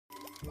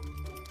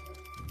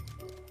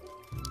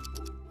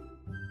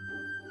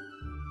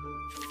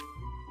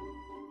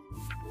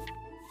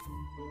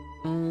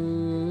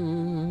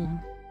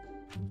Mm.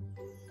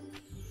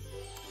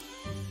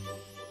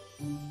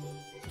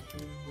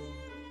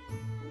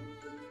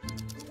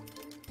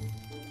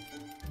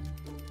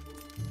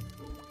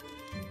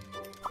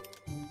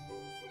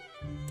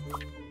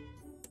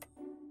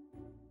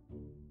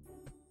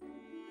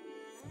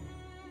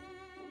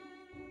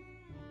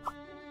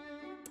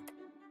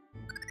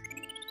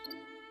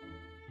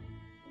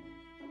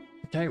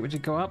 Okay, would you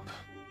go up?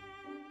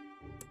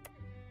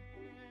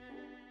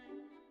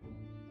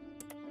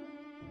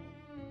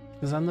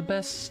 Because I'm the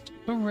best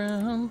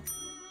around.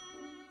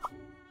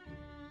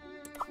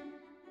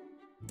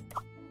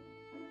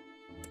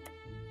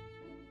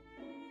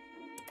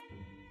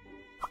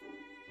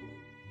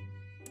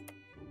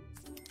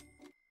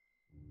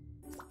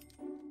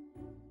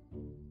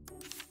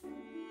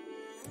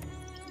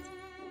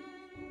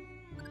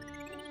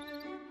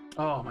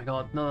 Oh my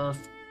god, no,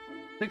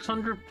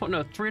 600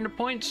 no, 300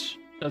 points?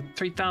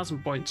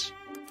 3,000 points.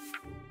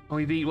 And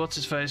we beat what's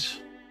his face?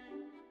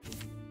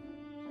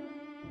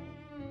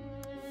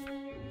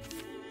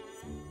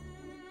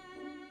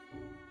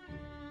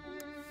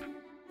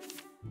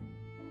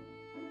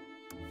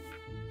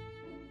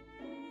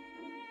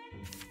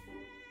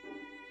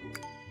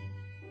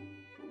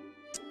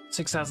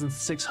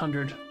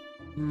 $6,600.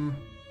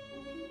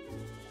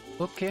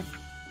 Okay.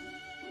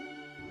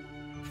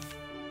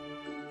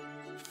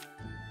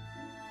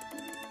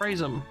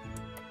 Praise him.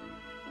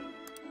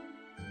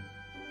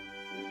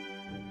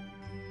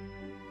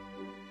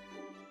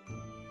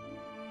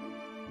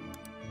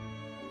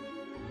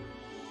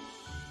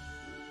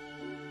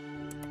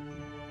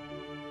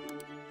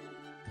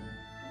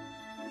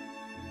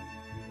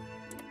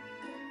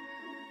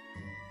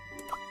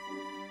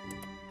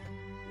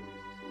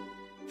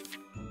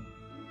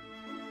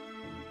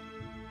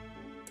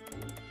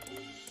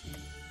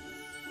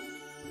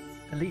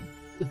 Elite.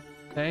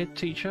 Okay,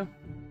 teacher.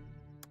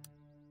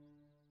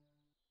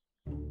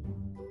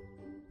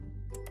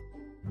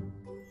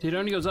 It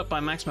only goes up by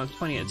a maximum of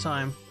 20 at a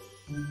time.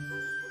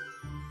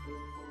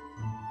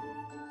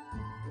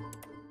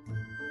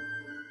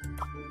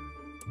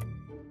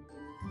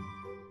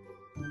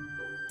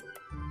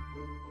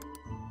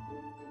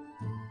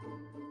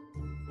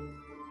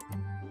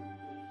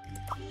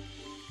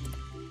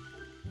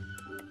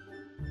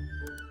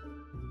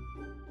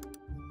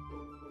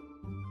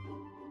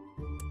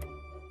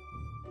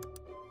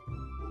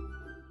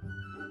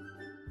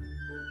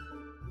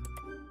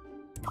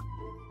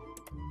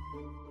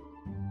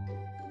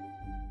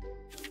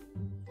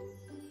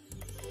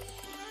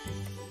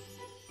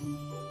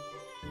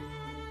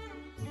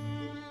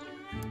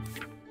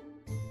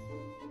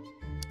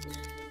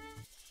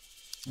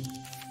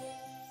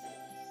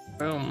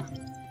 Boom.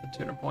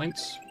 200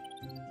 points.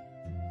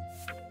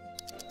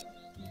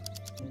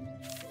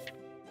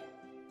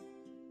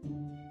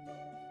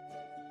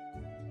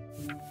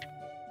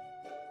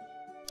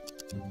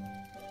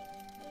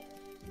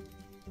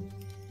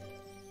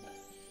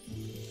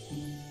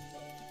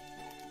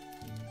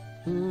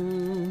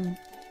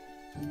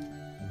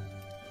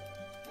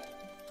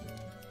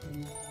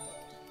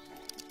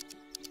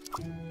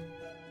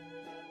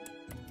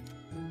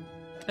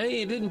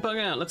 Hey, it didn't bug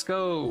out. Let's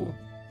go.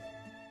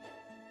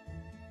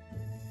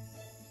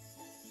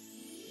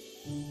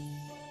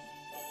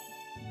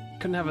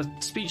 Couldn't have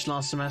a speech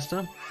last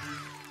semester.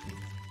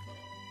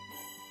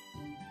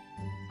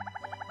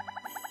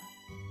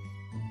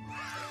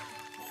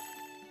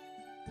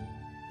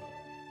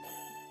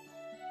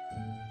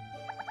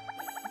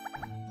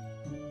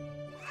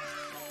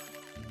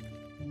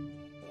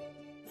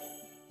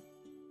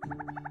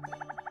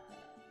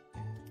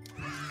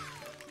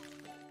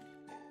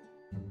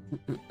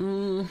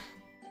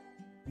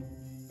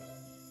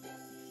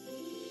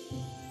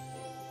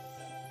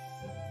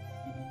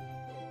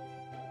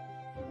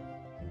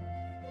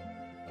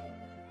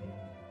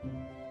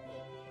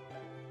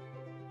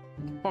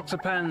 Box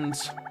of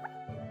pens.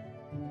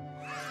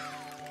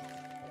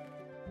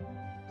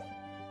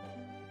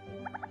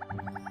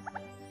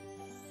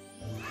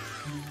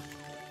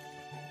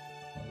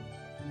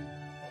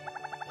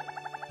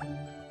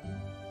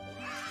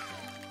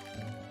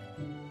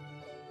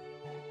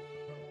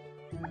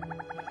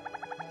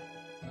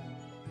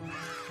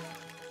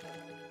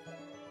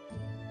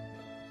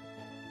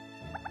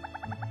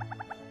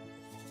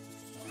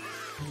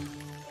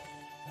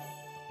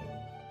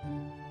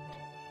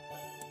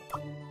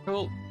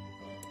 Cool.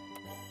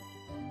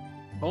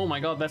 Oh my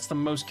god, that's the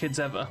most kids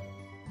ever.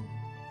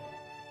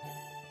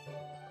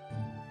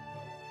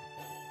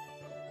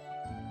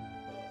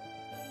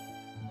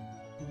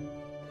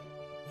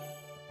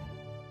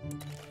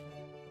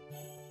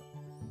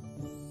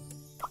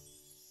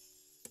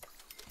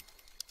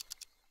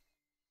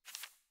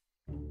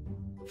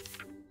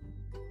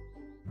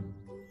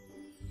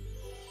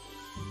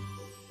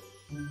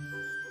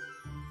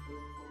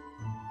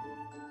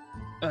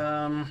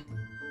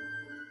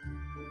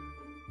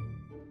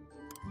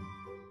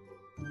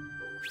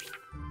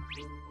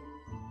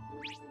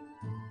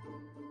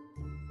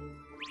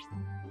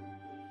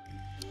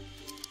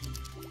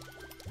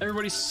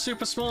 Everybody's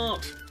super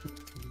smart.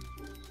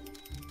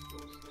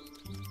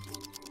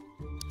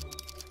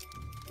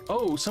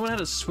 Oh, someone had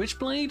a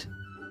switchblade?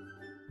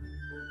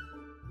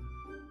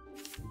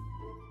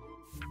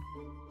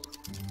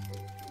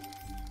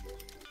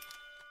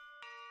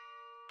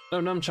 Oh,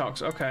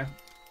 nunchucks, okay.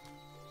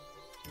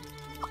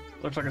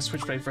 Looked like a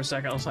switchblade for a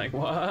second. I was like,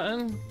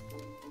 what?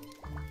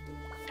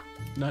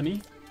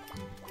 Nani?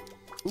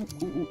 Ooh,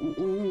 ooh, ooh,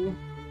 ooh, ooh.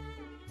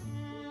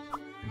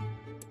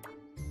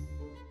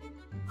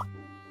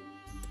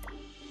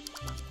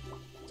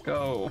 Let's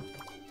go.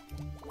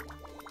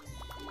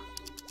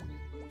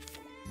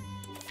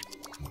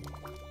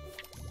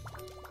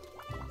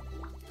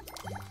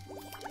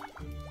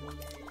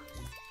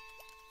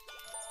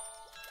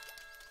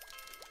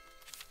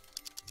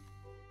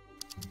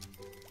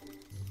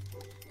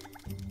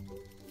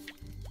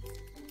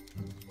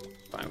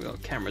 Fine, we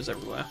got cameras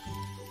everywhere.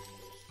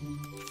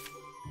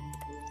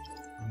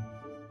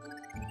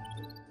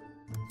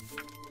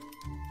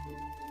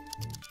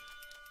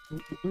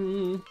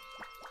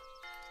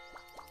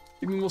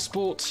 Give me more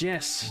sports,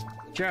 yes.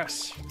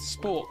 Yes,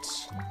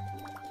 sports.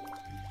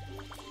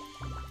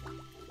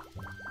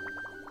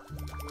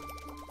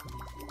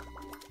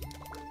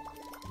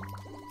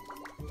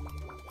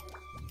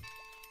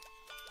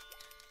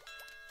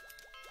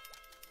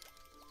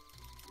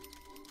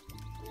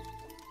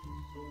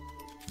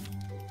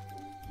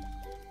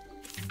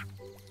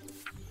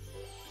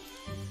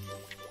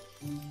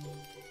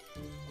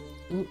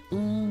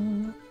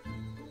 Mm-mm.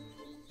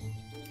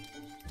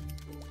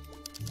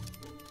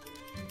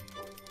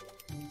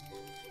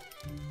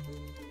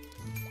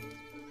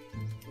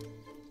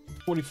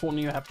 $44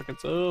 new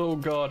applicants. Oh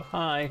god,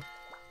 hi.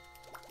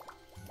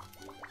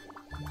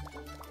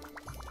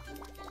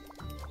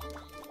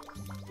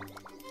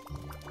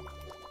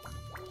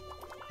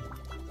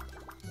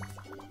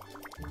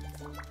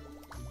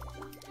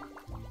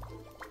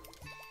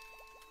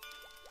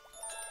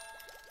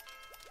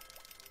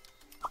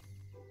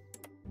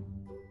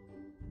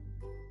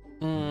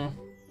 Hmm.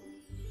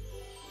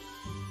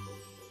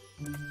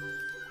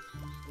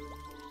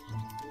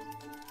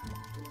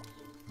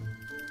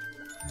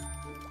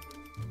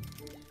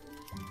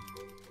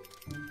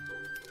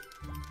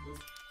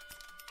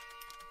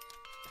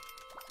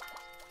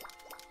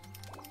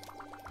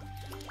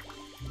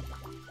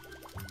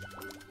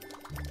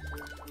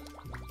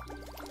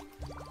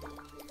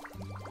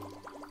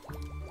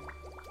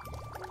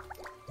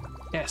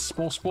 Yes,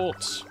 more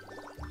sports.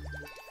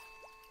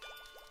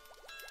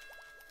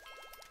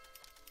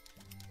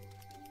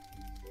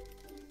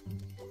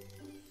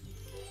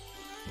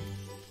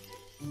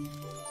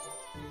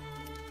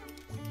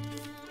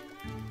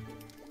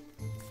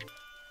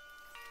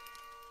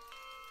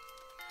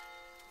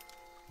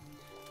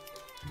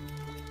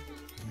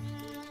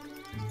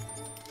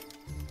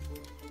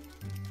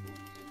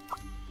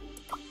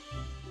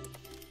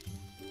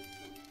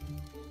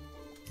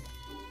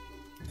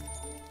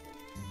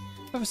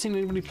 Ever seen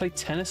anybody play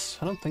tennis?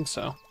 I don't think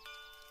so.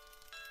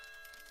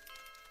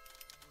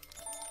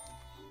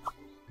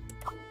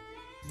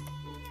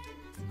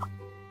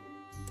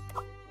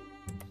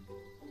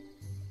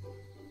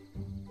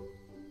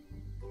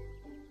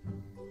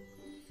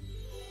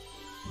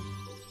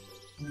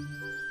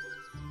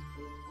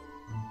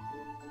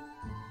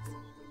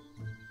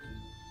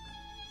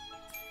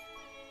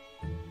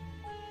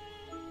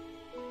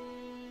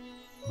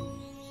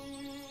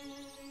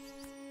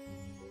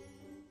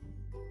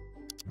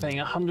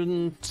 Paying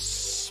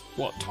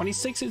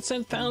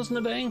 26,000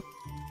 a day?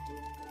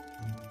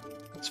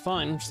 It's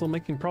fine, I'm still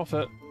making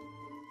profit.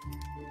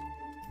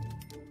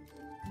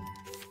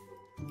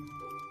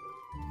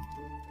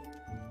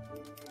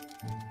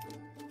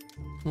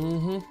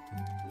 Mm-hmm.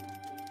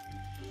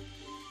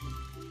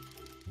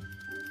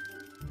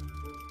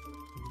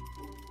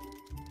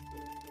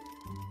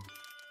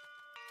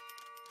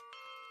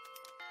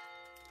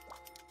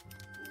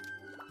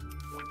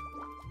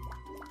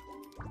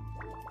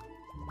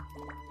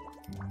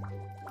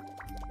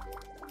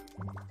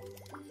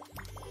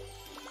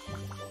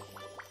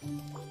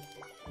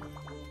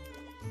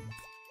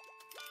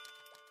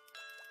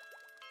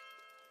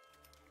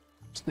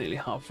 It's nearly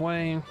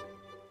halfway.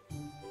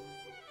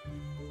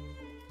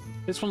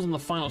 This one's on the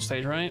final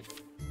stage, right?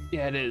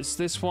 Yeah, it is.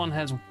 This one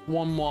has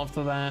one more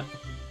after that,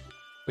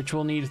 which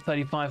will need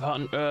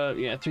 3,500.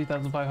 Yeah,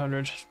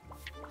 3,500.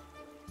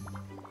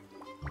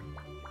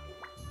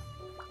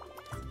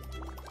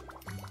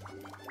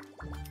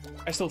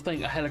 I still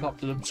think a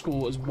helicopter to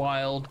school is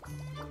wild.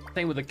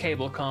 Same with a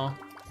cable car.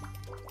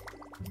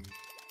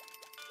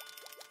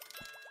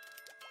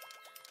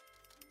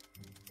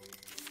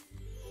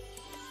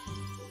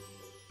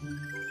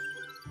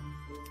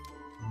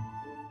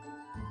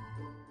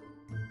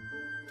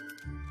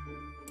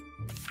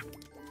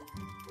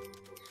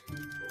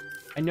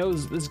 I know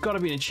there's got to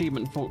be an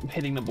achievement for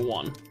hitting number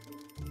 1.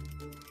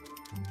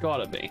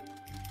 Gotta be.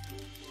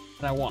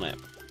 And I want it.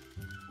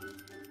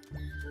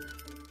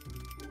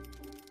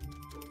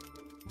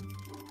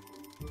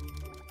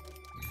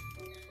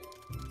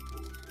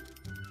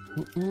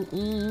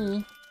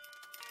 Mm-mm-mm.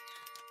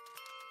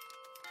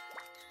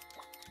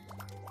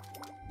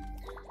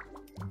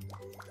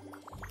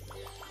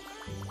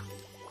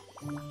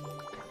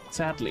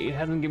 Sadly, it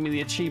hasn't given me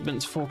the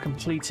achievements for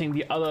completing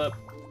the other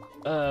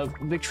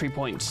victory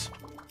points.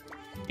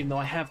 Even though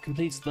I have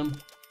completed them,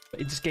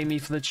 but it just gave me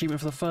for the achievement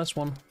for the first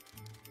one.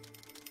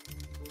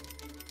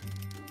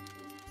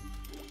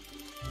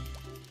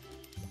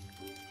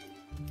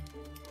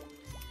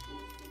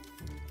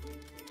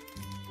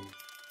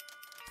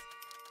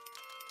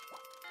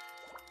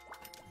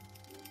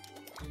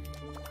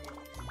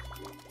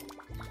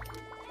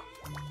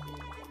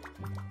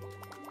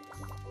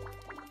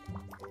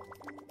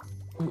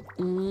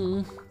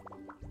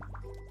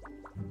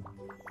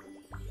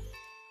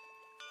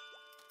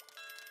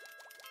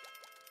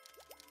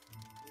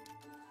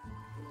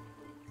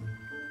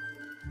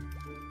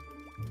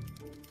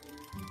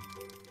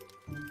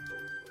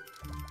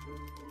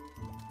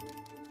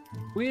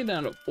 Weird,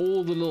 out of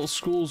all the little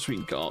schools we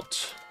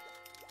got,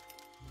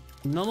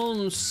 none of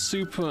them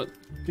super.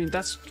 I mean,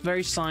 that's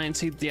very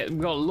sciencey. Yeah, we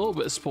got a little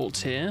bit of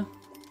sports here,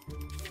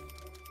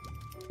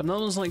 but none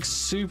of them's like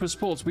super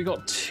sports. We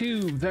got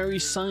two very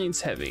science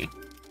heavy.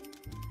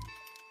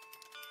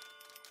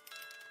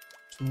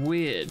 It's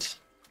weird.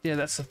 Yeah,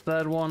 that's the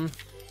third one.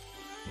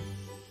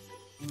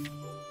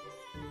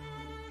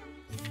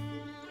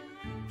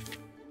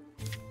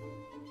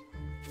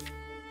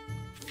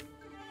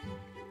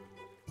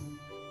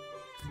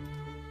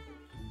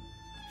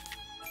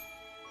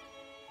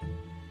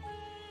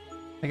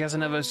 I guess I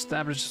never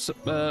established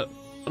an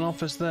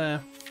office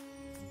there.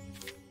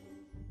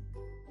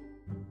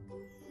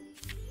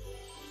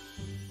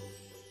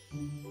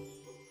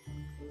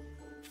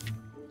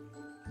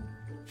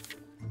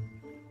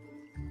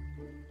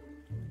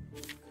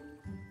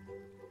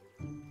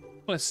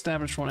 I'll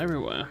establish one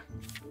everywhere.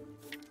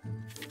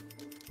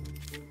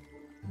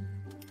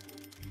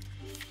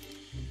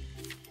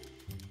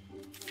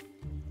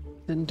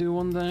 Didn't do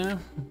one there.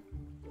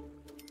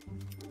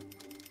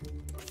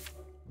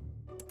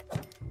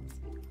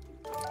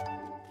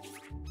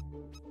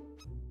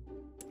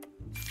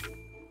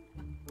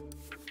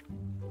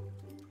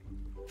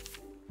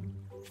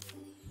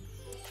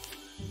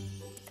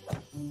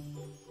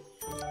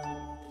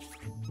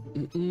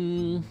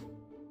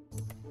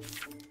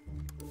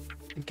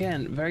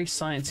 Again, very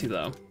sciencey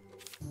though.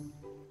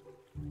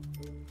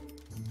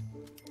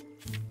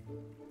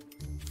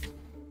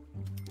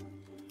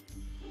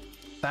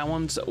 That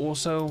one's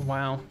also,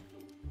 wow.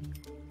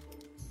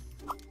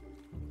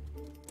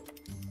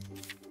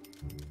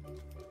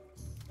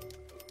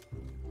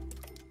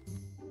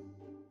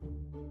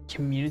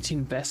 Community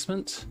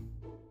investment?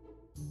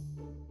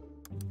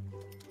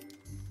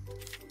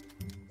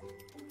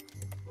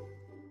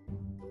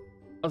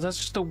 Oh, that's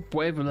just a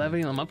way of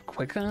leveling them up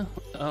quicker?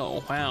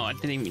 Oh, wow, I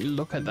didn't even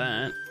look at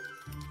that.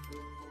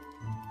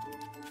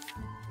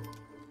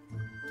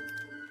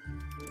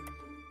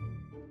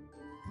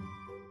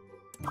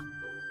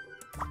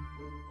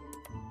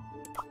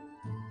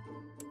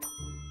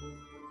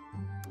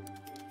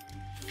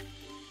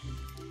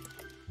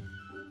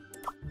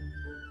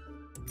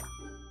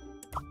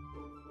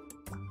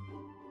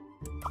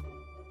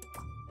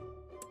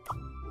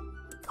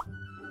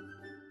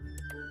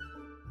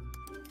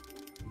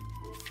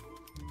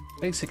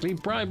 Basically,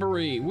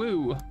 bribery,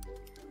 woo!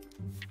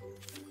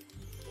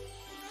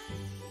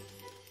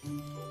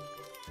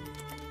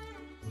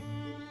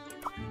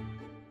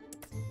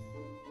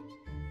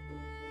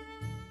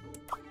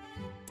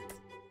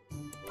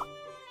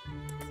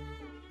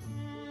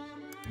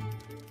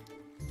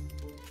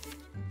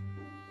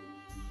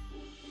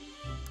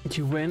 Did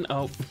you win?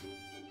 Oh.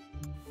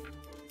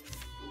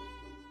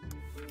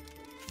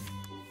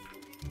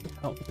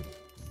 Oh.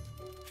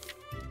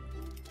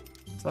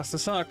 That's the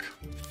suck.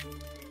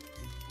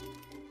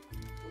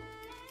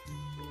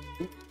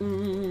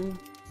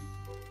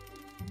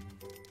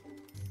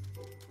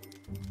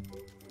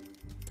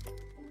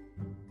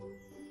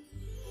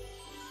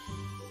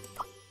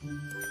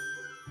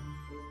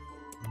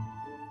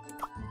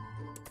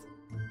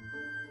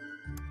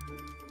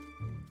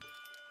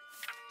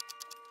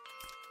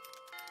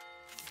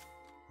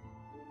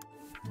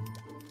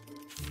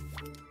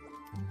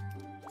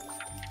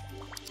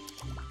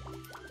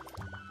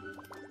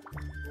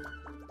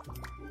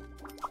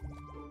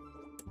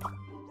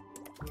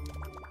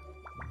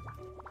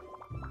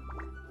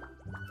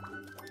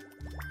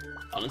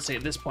 Honestly,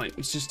 at this point,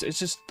 it's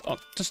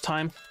just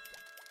time.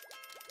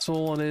 That's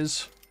all it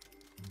is.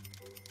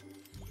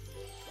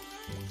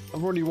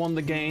 I've already won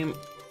the game.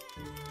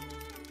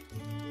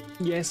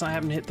 Yes, I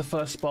haven't hit the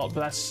first spot,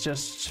 but that's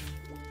just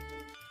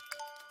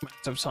a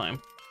matter of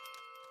time.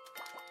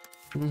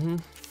 Mm-hmm.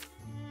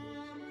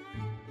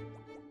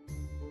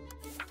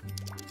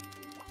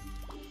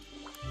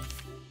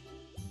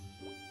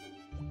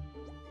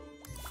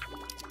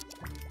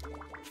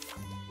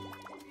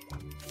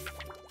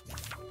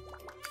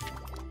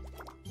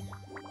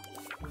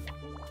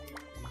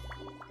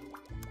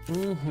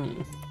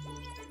 Mm-hmm.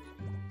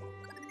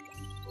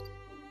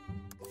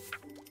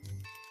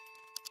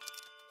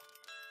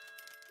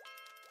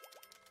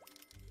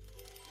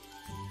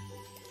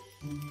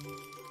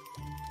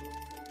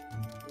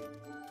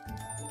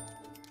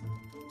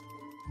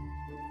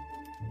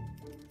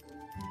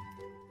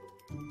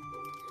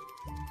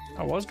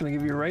 I was gonna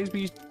give you a raise, but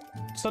you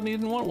suddenly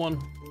didn't want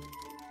one.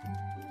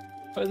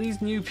 But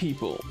these new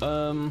people,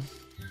 the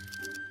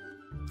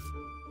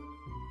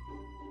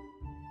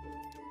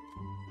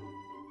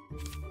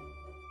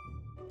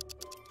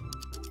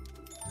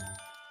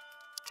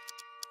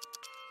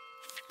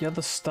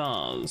other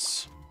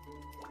stars.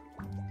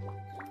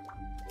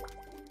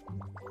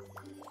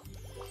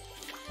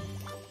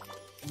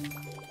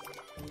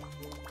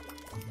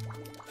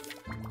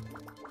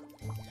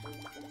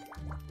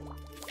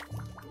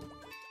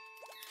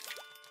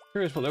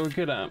 Curious what they were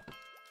good at.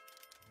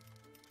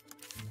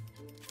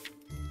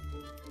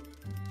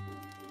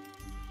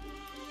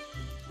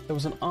 There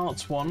was an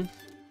arts one.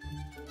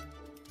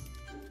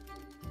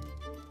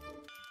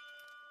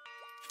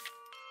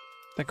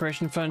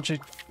 Decoration furniture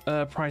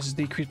prices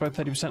decreased by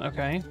 30%,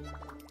 okay.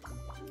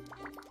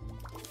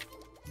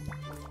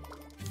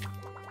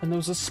 And there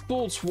was a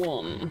sports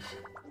one.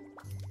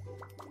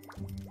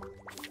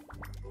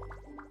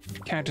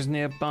 Characters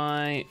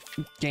nearby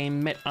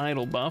gain Met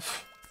Idol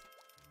buff.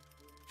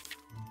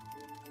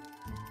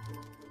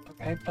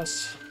 Okay,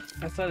 plus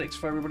athletics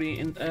for everybody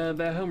in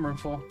their homeroom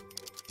for.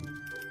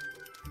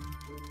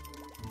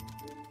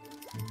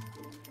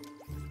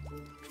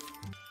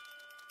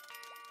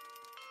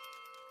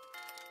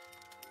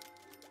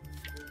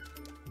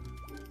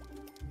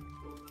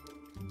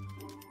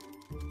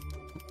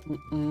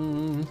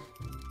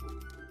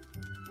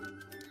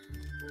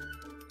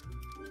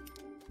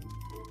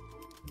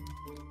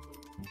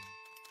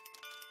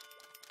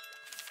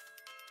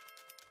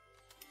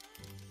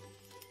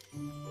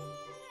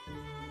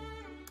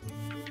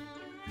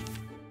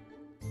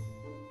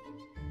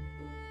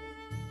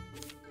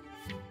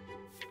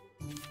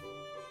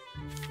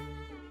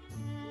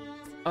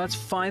 Oh, that's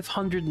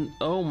 500 and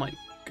oh my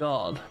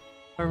god,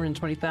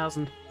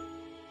 120,000.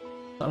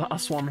 The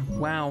last one,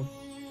 wow,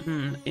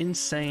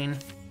 insane.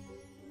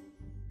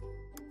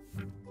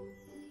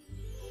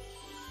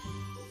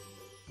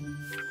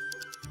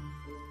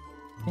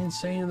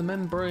 Insane in the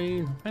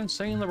membrane,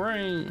 insane in the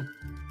brain.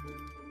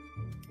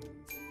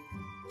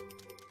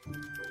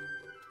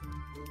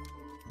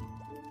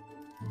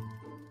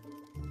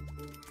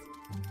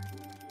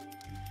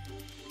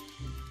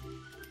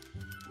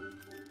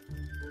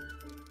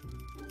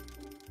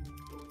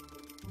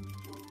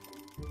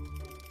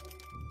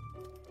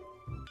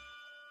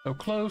 So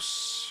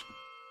close.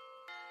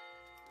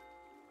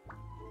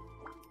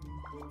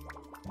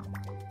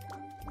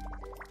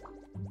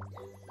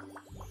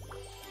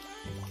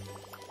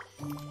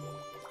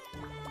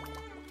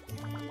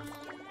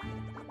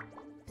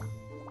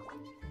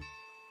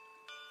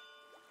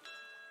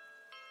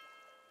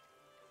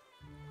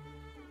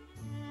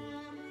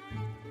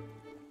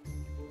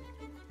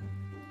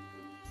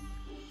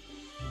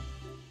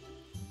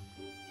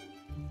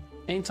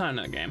 Ain't time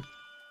that game.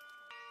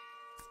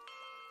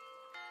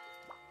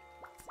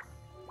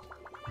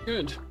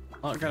 Good.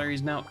 Art gallery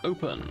is now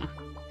open.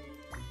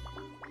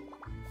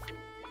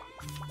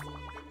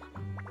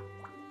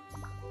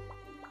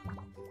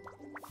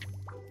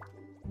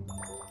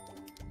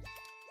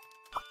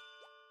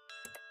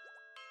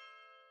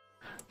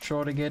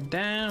 Try to get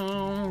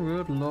down,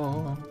 good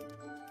lord.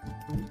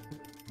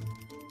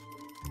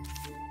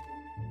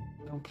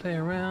 Don't play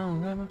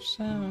around, I'm a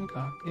sound,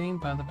 got game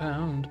by the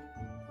pound.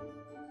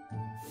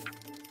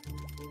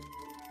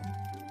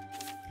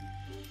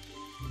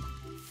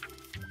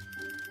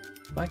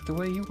 Like the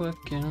way you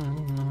working.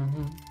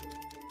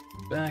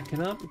 Back it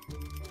up.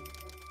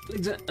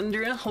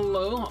 Alexandria,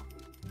 hello.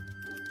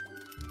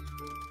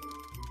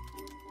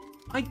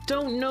 I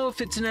don't know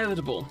if it's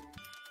inevitable.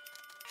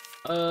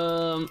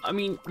 I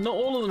mean, not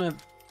all of them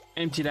have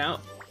emptied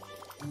out.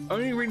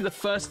 Only really the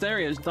first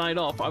area has died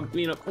off. I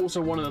mean,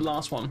 also one of the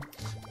last one.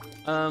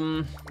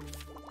 You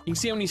can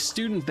see how many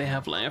students they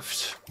have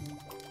left.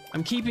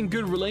 I'm keeping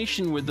good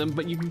relation with them,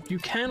 but you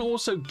can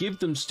also give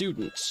them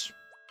students.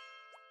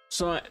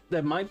 So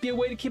there might be a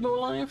way to keep them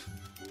alive.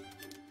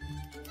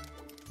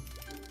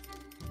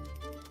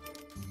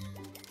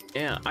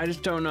 Yeah, I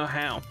just don't know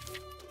how.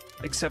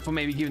 Except for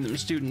maybe giving them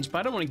students, but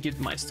I don't want to give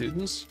my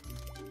students.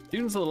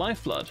 Students are the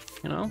lifeblood,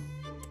 you know?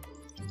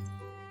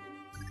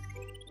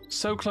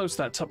 So close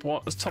to that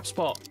top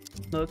spot.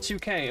 Another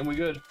 2K and we're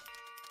good.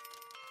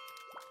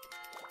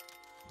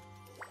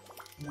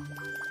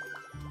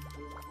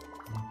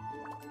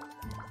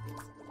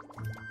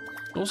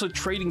 Also,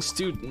 trading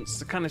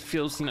students, it kind of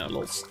feels, you know, a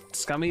little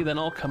scummy. They're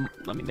not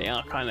I mean, they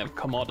are kind of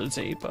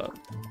commodity, but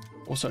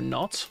also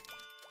not.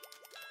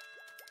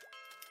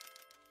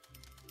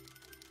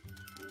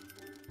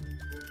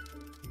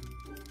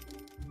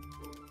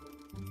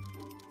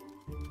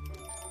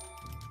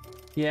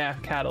 Yeah,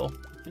 cattle,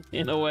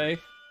 in a way.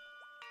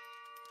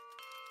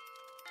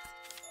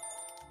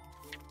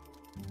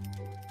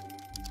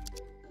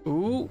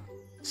 Ooh,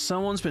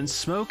 someone's been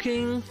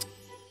smoking.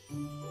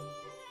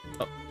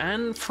 Oh,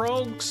 and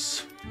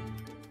frogs.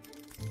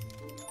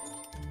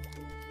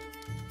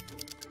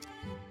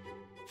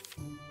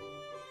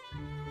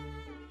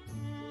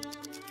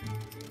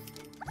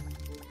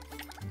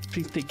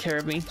 Please take care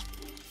of me.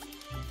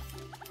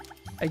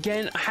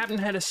 Again, I haven't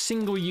had a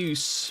single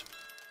use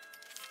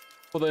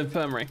for the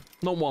infirmary.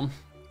 Not one.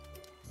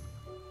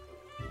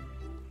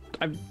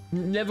 I've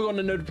never gotten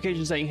a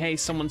notification saying, hey,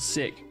 someone's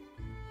sick.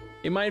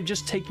 It might have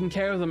just taken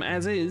care of them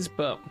as is,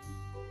 but...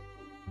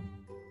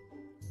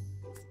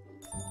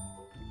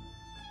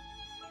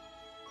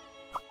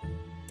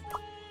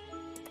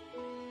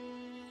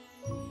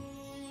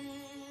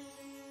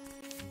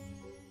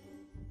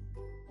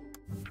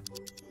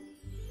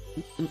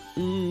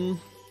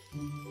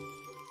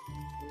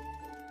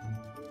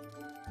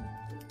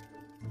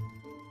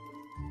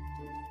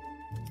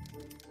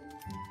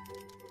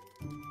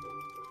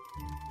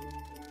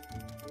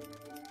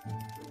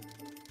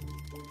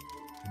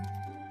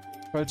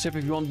 Pro tip,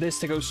 if you want this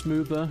to go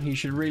smoother, you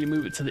should really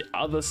move it to the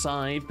other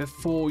side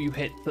before you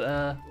hit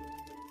the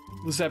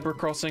zebra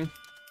crossing.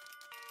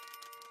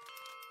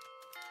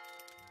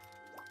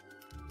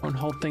 Won't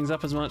hold things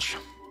up as much.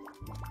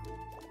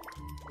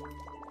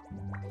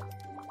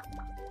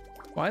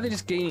 Why are they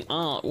just getting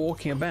art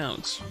walking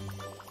about?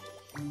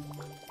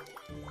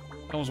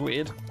 That was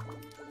weird.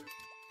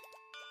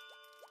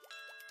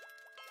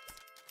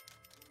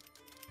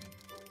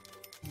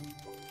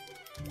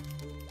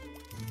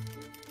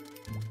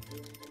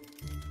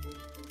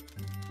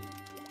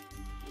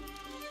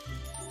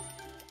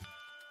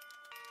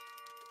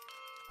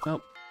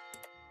 Nope.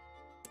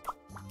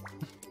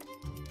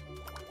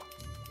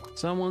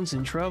 Someone's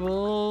in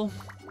trouble.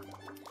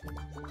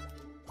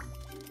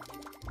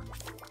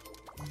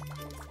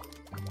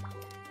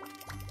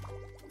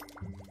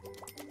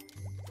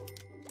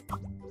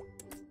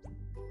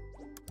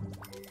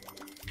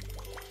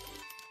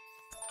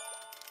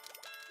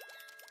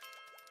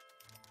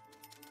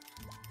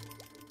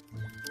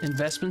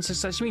 Investment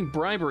success? You mean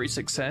bribery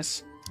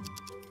success?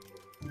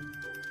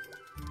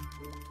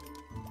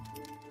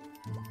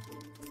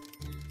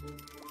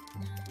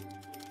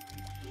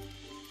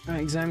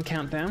 Alright, exam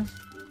countdown.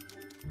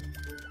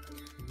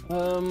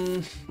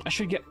 I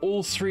should get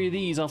all 3 of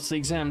these after the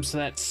exam, so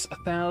that's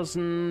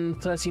 1,000,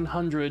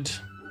 1,300.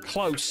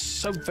 Close,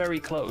 so very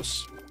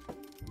close.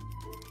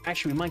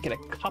 Actually, we might get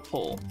a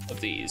couple of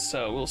these,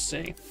 so we'll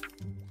see.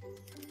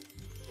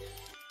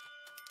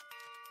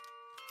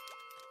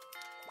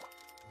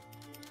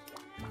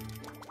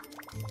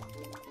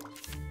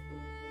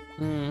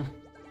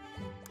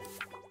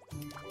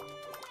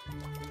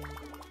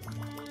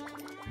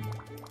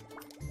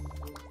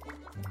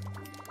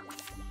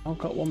 I've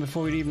got one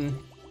before we'd even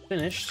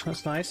finished.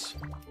 That's nice.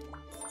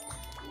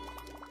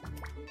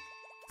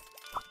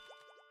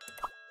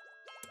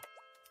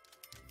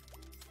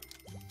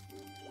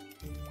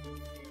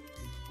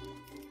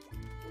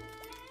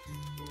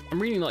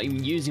 I'm really not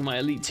even using my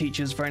elite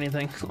teachers for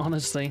anything,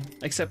 honestly,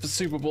 except for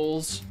Super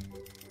Balls.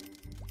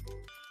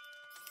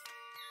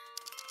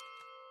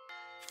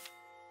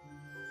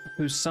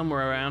 Who's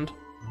somewhere around.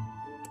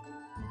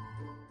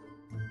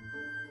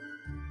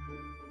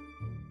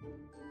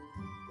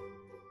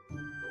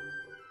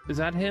 Is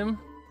that him?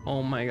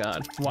 Oh my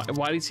god.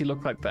 Why does he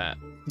look like that?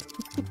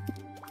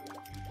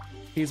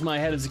 He's my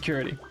head of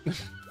security.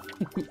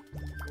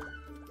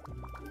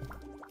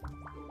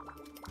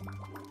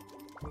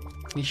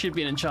 He should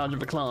be in charge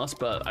of a class,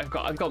 but I've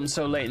got them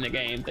so late in the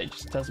game that it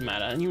just doesn't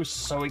matter. And he was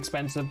so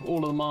expensive.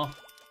 All of them are.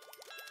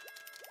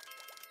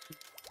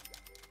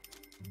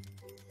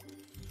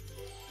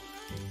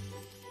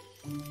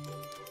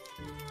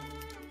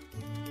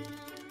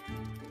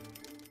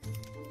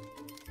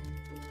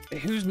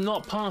 Who's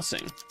not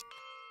passing?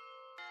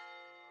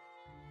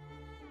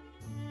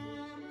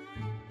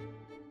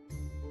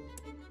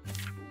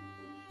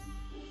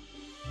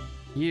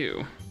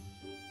 You.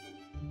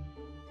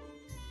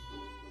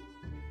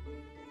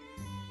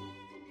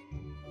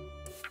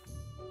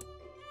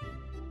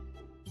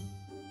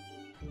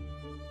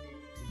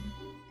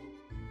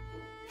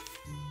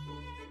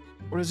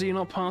 What is he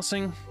not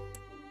passing?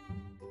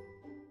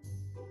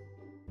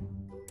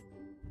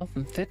 Health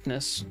and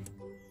fitness.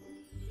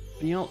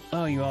 You know,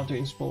 oh, you are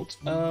doing sports.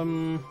 Yeah,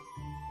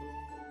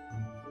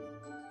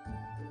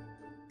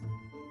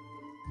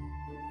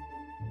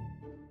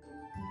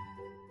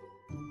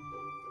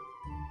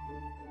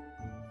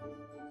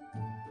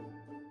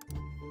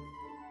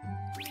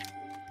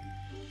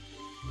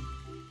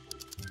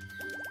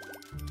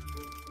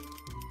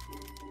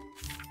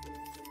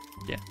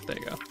 there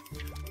you go.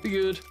 Be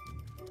good.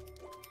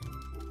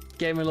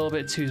 Gave him a little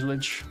bit of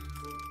tutelage.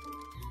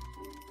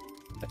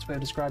 Best way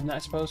of describing that, I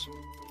suppose.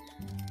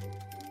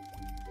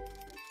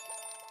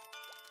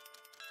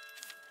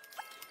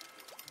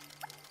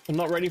 I'm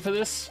not ready for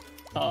this?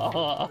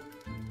 I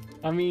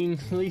mean,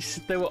 at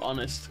least they were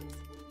honest.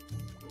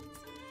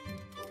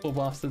 Poor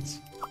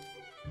bastards.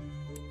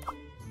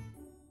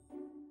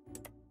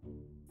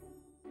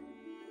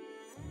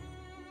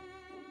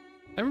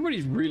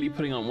 Everybody's really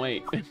putting on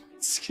weight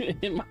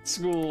in my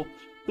school.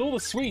 All the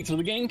sweets, well,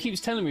 the game keeps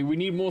telling me we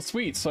need more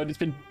sweets, so I've just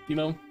been, you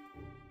know,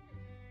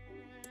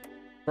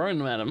 throwing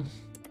them at them.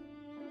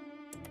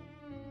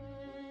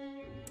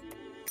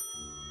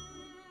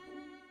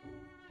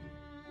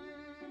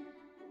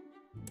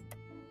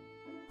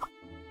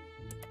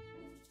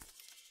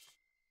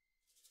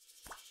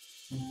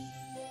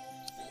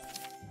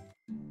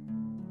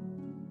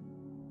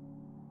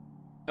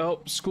 Oh,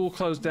 school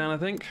closed down, I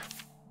think.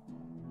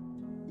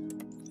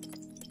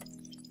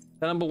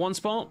 The number 1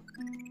 spot?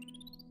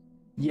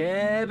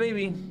 Yeah,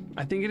 baby.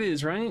 I think it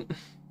is, right?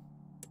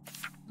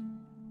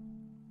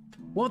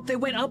 What? They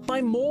went up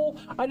by more?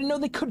 I didn't know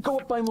they could go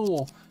up by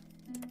more.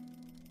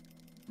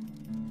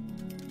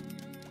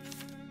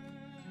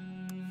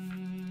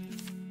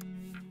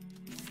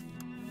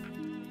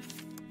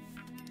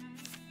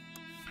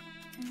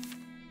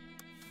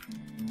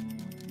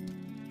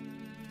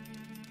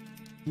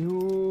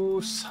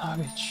 You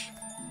savage.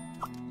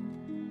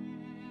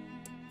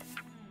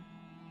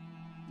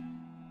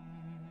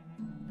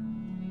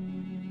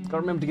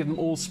 Gotta remember to give them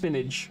all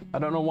spinach. I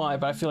don't know why,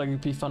 but I feel like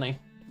it'd be funny.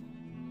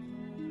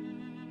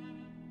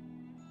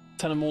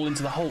 Turn them all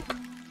into the Hulk.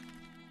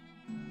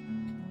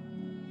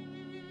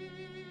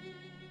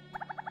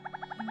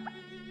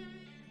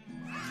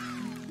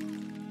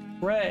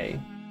 Ray.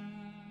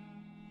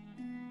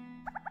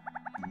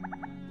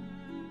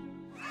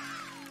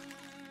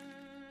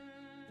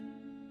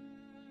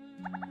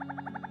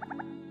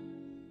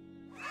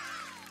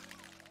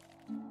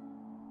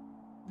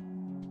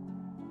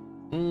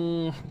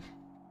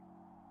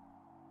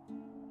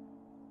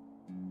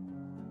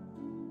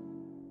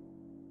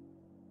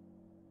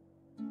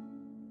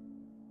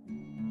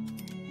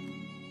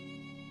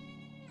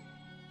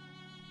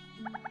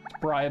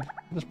 Bribe.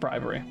 This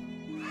bribery.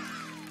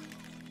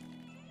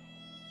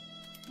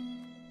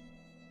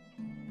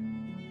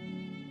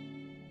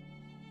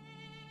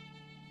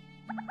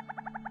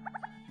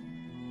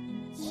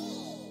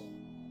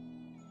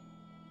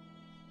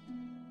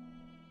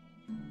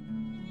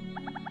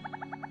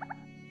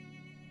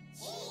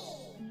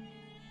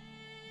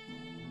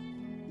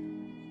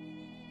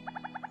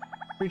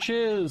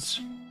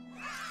 Cheers.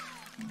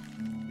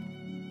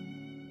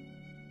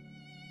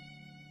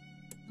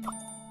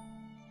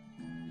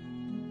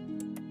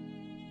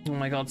 Oh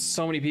my god,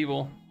 so many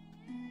people.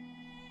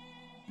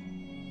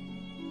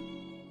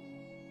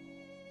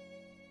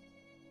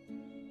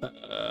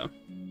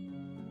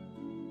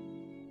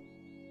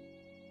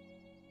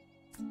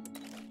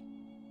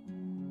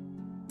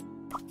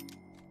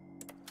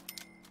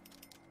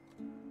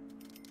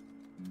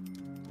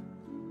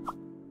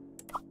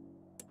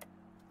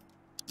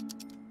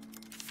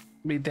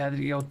 They had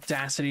the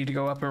audacity to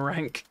go up in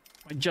rank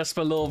just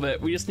for a little bit.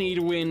 We just need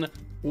to win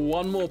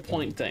one more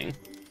point thing.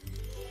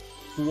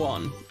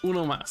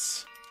 Uno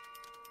más.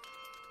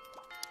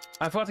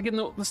 I forgot to get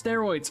the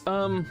steroids.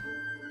 I'm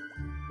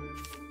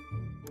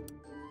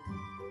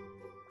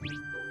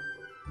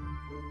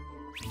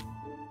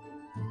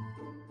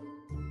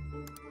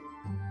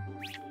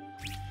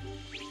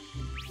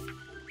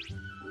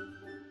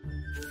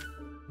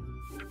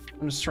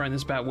just trying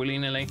this bat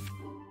willy-nilly.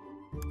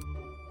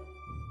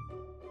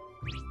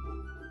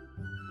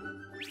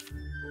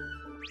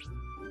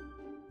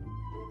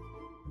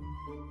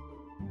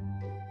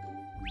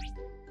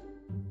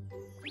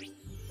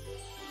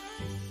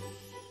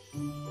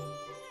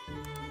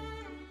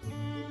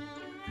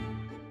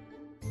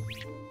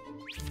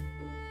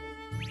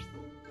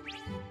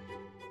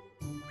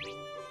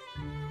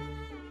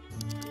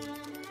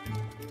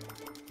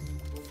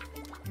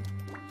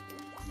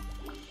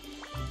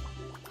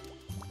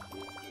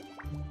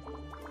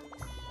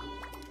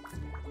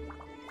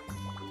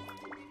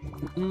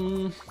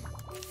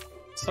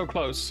 So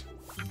close.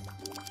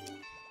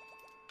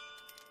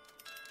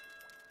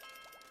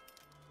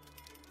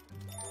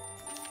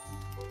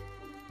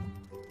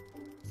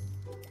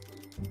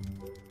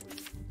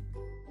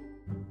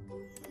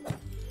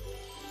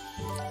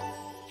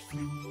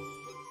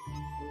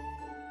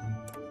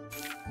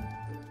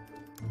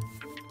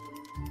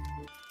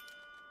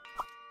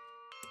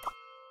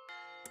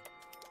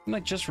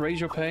 Like, just raise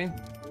your pay.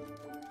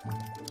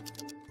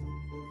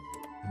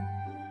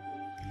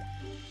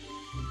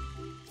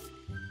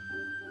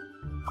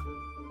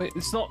 Wait,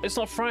 it's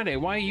not Friday.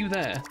 Why are you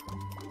there?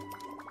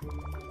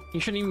 You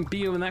shouldn't even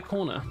be over in that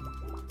corner.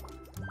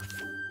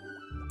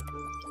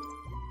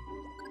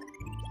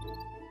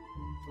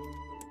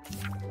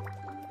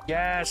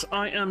 Yes,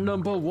 I am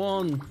number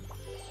 1.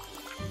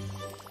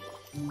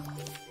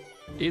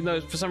 Even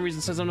though for some reason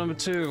it says I'm number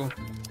 2.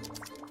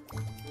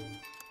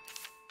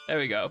 There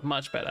we go,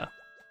 much better.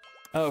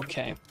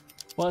 Okay,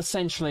 well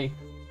essentially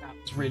that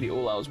was really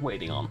all I was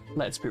waiting on.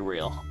 Let's be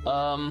real.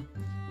 Yeah.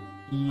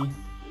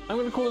 I'm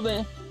gonna call it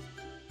there.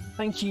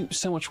 Thank you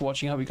so much for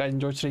watching. I hope you guys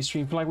enjoyed today's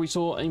stream. If you like what you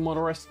saw and you want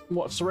to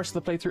watch the rest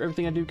of the playthrough,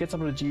 everything I do gets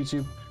uploaded to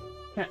YouTube.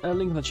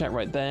 Link in the chat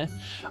right there.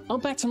 I'm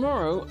back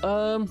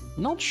tomorrow.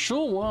 Not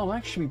sure what I'll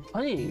actually be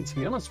playing, to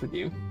be honest with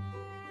you.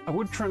 I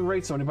would try and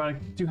raid somebody, but I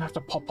do have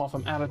to pop off.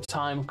 I'm out of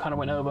time. Kind of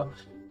went over.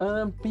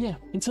 But yeah,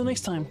 until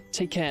next time,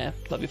 take care.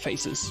 Love your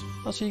faces.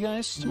 I'll see you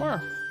guys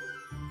tomorrow.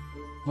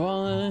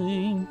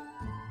 Bye.